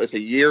you know, it's a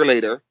year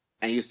later,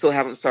 and you still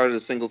haven't started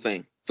a single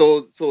thing.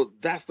 So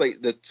that's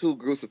like the two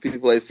groups of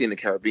people I see in the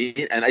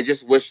Caribbean. And I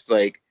just wish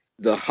like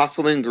the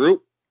hustling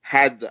group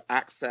had the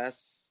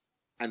access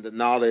and the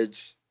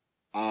knowledge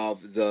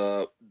of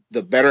the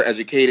better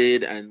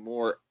educated and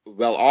more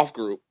well-off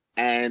group,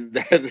 and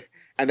that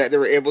they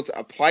were able to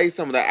apply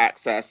some of that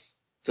access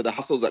to the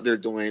hustles that they're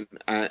doing,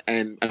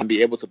 and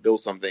be able to build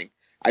something.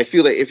 I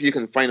feel like if you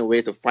can find a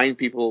way to find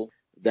people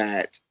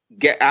that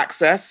get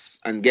access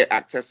to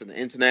the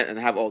internet and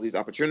have all these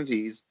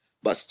opportunities,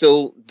 but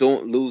still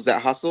don't lose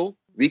that hustle,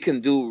 we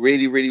can do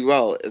really, really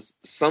well.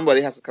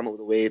 Somebody has to come up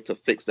with a way to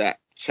fix that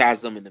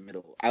chasm in the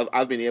middle.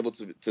 I've been able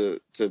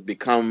to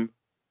become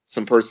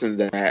some person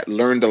that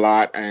learned a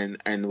lot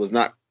and was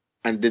not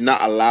and did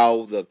not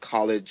allow the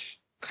college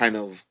kind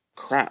of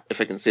crap,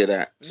 if I can say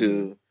that,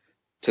 to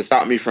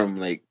stop me from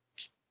like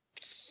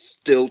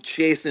still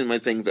chasing my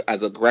things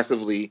as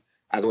aggressively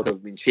as I would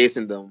have been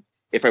chasing them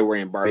if I were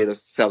in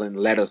Barbados selling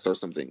lettuce or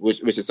something,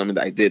 which is something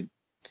that I did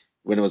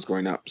when I was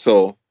growing up.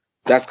 So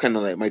that's kind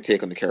of like my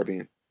take on the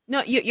Caribbean.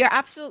 No, you're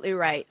absolutely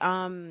right.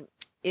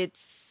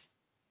 It's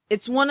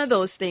one of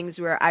those things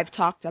where I've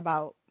talked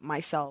about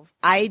myself.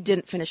 I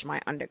didn't finish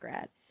my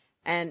undergrad,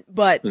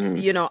 but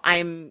you know,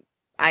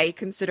 I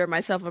consider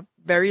myself a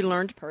very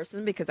learned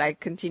person because I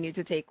continue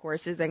to take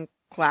courses and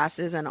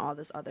classes and all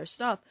this other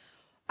stuff.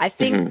 I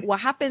think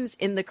what happens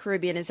in the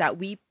Caribbean is that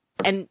we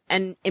and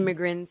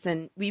immigrants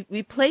and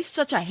we place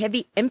such a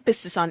heavy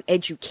emphasis on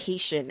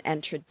education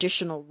and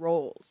traditional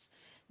roles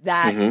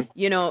that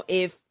you know,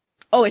 if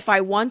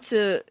I want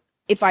to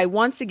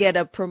get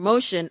a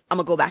promotion, I'm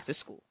gonna go back to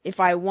school. If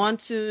I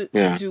want to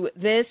do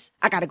this,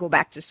 I gotta go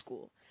back to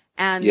school.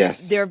 And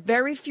there are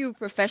very few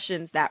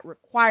professions that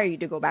require you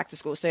to go back to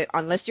school. So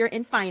unless you're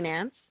in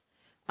finance,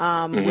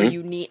 where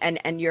you need,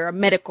 and you're a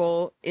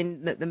medical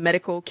in the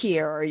medical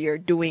care, or you're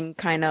doing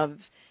kind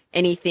of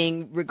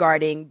anything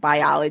regarding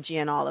biology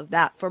and all of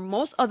that. For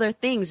most other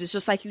things, it's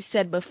just like you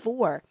said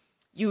before,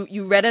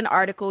 you read an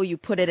article, you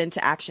put it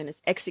into action,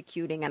 it's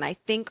executing. And I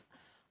think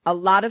a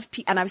lot of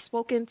people, and I've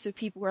spoken to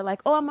people who are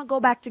like, oh, I'm going to go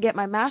back to get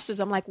my master's.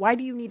 I'm like, why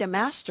do you need a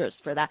master's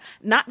for that?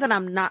 Not that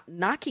I'm not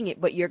knocking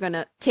it, but you're going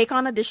to take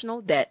on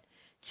additional debt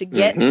to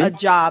get a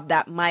job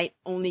that might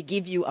only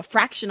give you a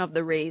fraction of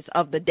the raise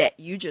of the debt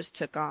you just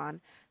took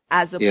on,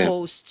 as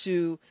opposed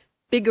to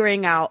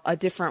figuring out a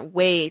different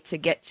way to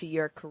get to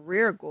your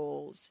career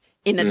goals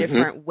in a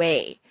different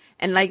way.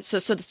 And like, so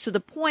the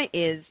point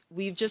is,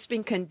 we've just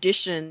been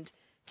conditioned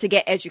to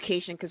get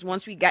education, because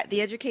once we get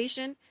the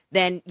education,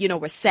 then, you know,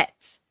 we're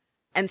set.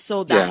 And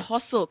so that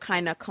hustle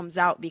kind of comes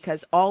out,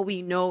 because all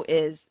we know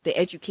is the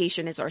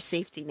education is our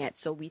safety net.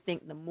 So we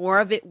think the more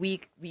of it we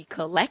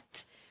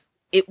collect,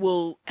 it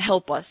will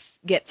help us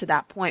get to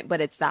that point.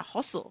 But it's that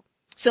hustle.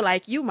 So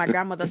like you, my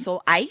grandmother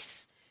sold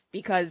ice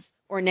because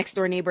our next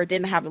door neighbor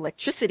didn't have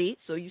electricity.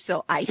 So you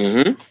sell ice.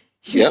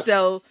 You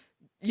sell,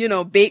 you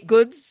know, baked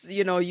goods.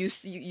 You know,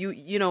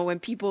 you know, when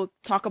people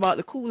talk about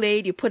the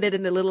Kool-Aid, you put it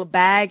in the little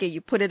bag and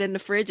you put it in the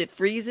fridge, it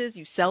freezes,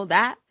 you sell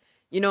that.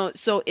 You know,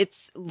 so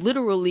it's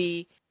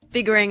literally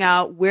figuring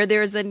out where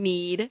there's a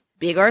need,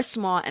 big or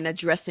small, and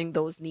addressing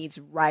those needs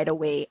right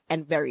away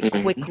and very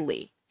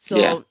quickly.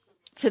 So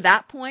to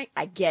that point,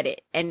 I get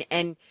it.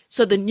 And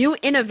so the new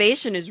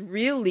innovation is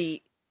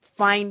really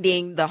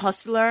finding the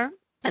hustler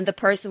and the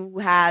person who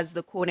has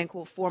the quote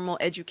unquote formal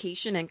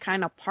education and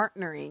kind of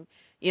partnering,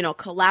 you know,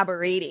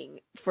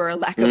 collaborating, for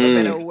lack of a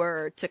better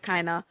word, to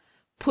kind of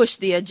push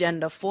the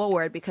agenda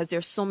forward, because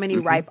there's so many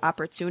ripe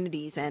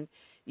opportunities. And,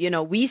 you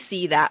know, we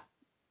see that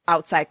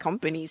outside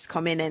companies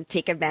come in and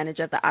take advantage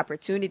of the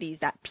opportunities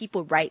that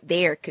people right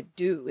there could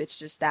do. It's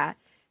just that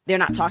they're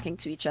not talking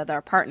to each other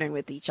or partnering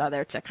with each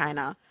other to kind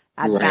of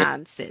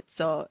advance it.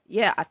 So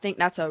yeah, I think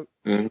that's a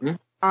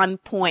on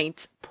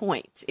point,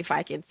 if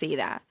I can say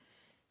that.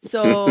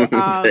 So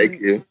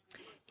thank you.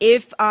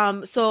 If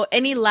so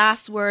any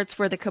last words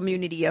for the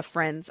community of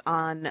friends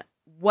on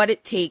what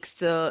it takes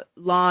to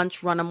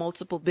launch, run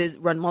multiple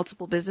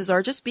business,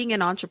 or just being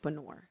an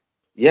entrepreneur?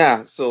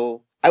 Yeah,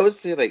 so I would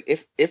say, like,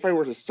 if I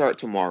were to start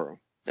tomorrow,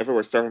 if I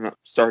were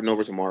starting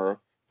over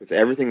tomorrow with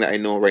everything that I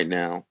know right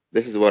now,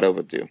 this is what I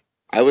would do.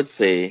 I would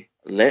say,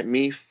 let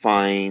me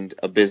find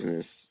a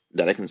business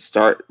that I can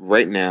start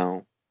right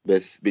now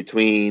with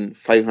between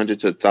 $500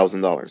 to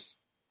 $1,000.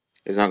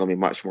 It's not going to be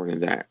much more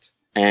than that,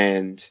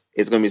 and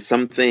it's going to be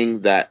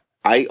something that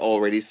I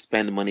already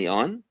spend money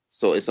on.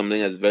 So it's something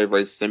that's very,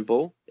 very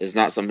simple. It's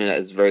not something that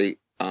is very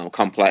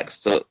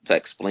complex to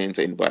explain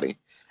to anybody.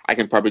 I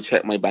can probably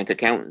check my bank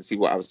account and see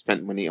what I've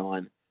spent money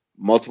on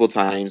multiple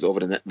times over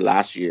the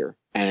last year,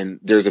 and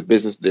there's a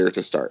business there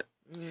to start.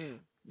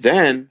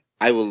 Then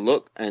I will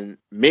look and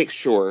make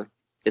sure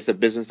it's a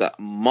business that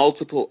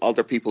multiple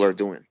other people are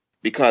doing,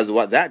 because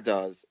what that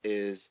does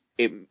is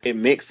it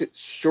makes it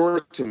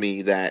sure to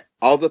me that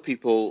other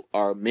people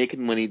are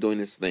making money doing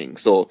this thing.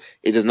 So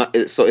it's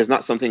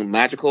not something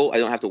magical. I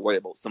don't have to worry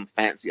about some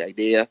fancy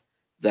idea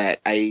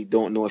that I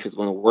don't know if it's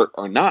going to work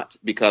or not,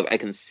 because I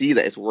can see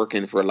that it's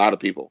working for a lot of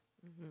people.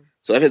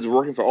 So if it's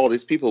working for all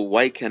these people,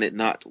 why can it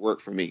not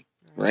work for me?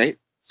 Right?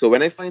 So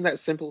when I find that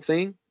simple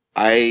thing,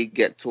 I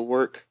get to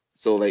work.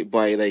 So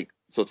today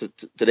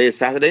is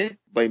Saturday.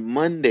 By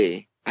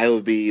Monday, I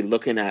will be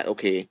looking at,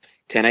 okay,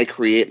 can I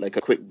create like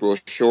a quick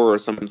brochure or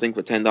something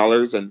for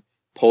 $10 and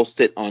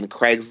post it on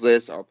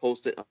Craigslist or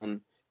post it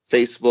on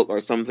Facebook or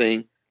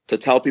something to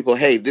tell people,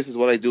 hey, this is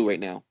what I do right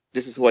now.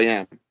 This is who I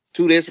am.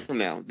 2 days from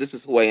now, this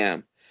is who I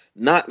am.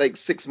 Not like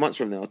 6 months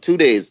from now. 2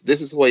 days, this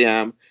is who I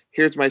am.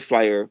 Here's my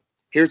flyer.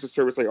 Here's the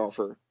service I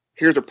offer.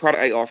 Here's the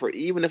product I offer,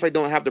 even if I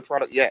don't have the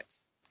product yet.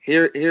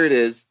 Here it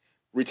is.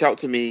 reach out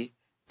to me,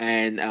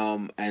 and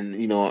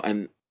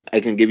and I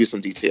can give you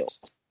some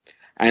details.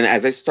 And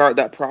as I start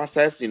that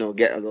process,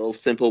 get a little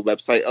simple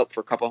website up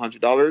for a couple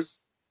 $100,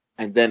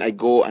 and then I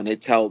go and I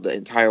tell the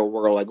entire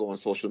world. I go on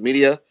social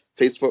media,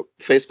 Facebook,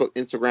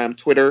 Instagram,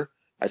 Twitter.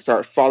 I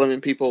start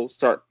following people,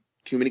 start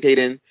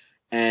communicating,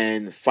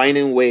 and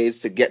finding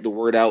ways to get the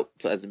word out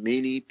to as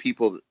many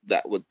people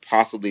that would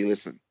possibly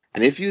listen.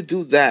 And if you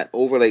do that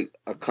over like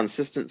a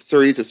consistent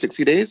 30 to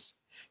 60 days,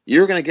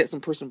 you're going to get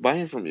some person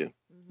buying from you,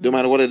 no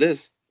matter what it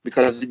is,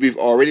 because we've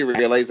already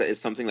realized that it's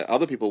something that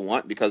other people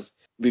want, because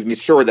we've made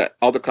sure that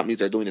other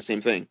companies are doing the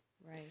same thing.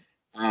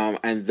 Right.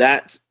 And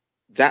that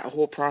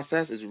whole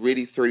process is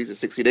really 30 to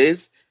 60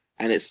 days,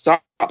 and it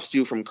stops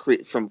you from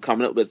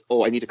coming up with,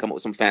 oh, I need to come up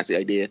with some fancy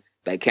idea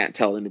that I can't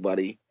tell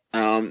anybody.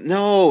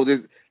 No,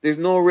 there's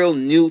no real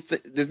new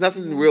there's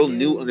nothing real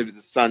new under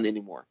the sun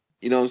anymore.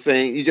 You know what I'm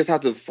saying? You just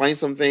have to find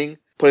something,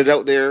 put it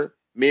out there.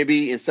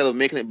 Maybe instead of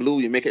making it blue,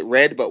 you make it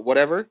red, but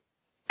whatever,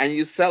 and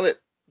you sell it.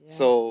 Yeah.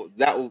 So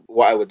that's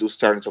what I would do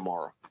starting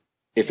tomorrow,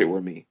 if it were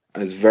me.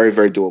 It's very,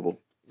 very doable.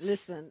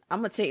 Listen,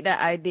 I'm going to take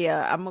that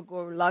idea. I'm going to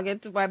go log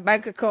into my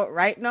bank account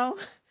right now.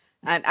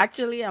 And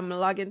actually, I'm going to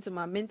log into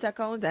my Mint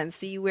account and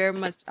see where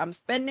much I'm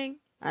spending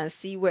and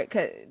see where,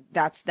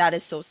 that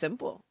is so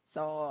simple.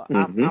 So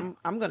I'm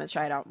going to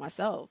try it out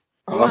myself.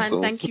 Awesome.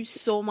 Rohan, thank you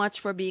so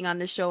much for being on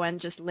the show and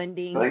just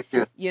lending, Thank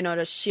you.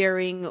 to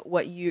sharing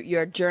what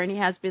your journey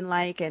has been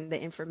like and the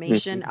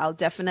information. I'll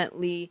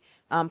definitely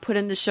put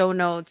in the show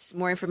notes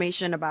more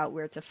information about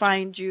where to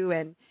find you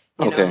and,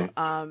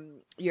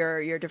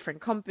 your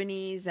different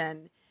companies.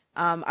 And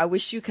I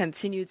wish you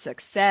continued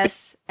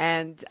success.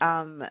 And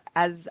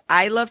as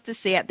I love to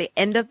say at the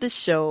end of the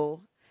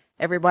show,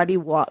 everybody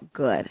walk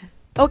good.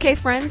 Okay,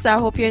 friends, I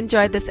hope you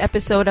enjoyed this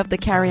episode of the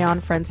Carry On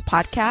Friends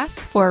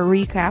podcast. For a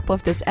recap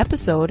of this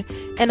episode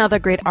and other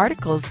great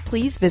articles,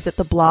 please visit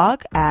the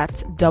blog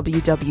at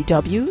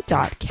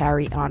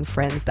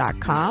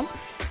www.carryonfriends.com.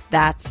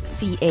 That's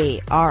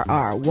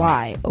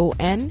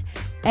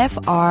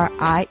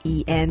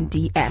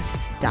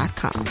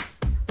CarryonFriends.com.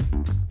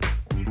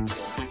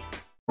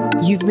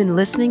 You've been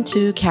listening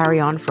to Carry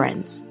On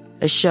Friends,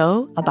 a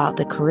show about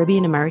the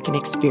Caribbean American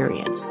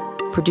experience,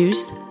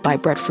 produced by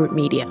Breadfruit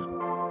Media.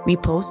 We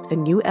post a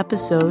new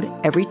episode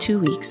every 2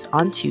 weeks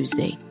on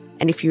Tuesday.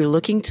 And if you're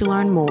looking to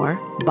learn more,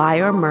 buy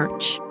our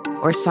merch,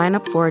 or sign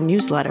up for a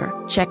newsletter,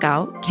 check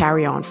out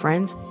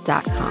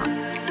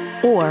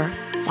CarryOnFriends.com. Or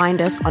find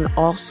us on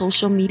all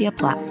social media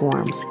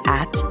platforms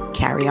at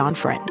Carry On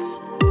Friends.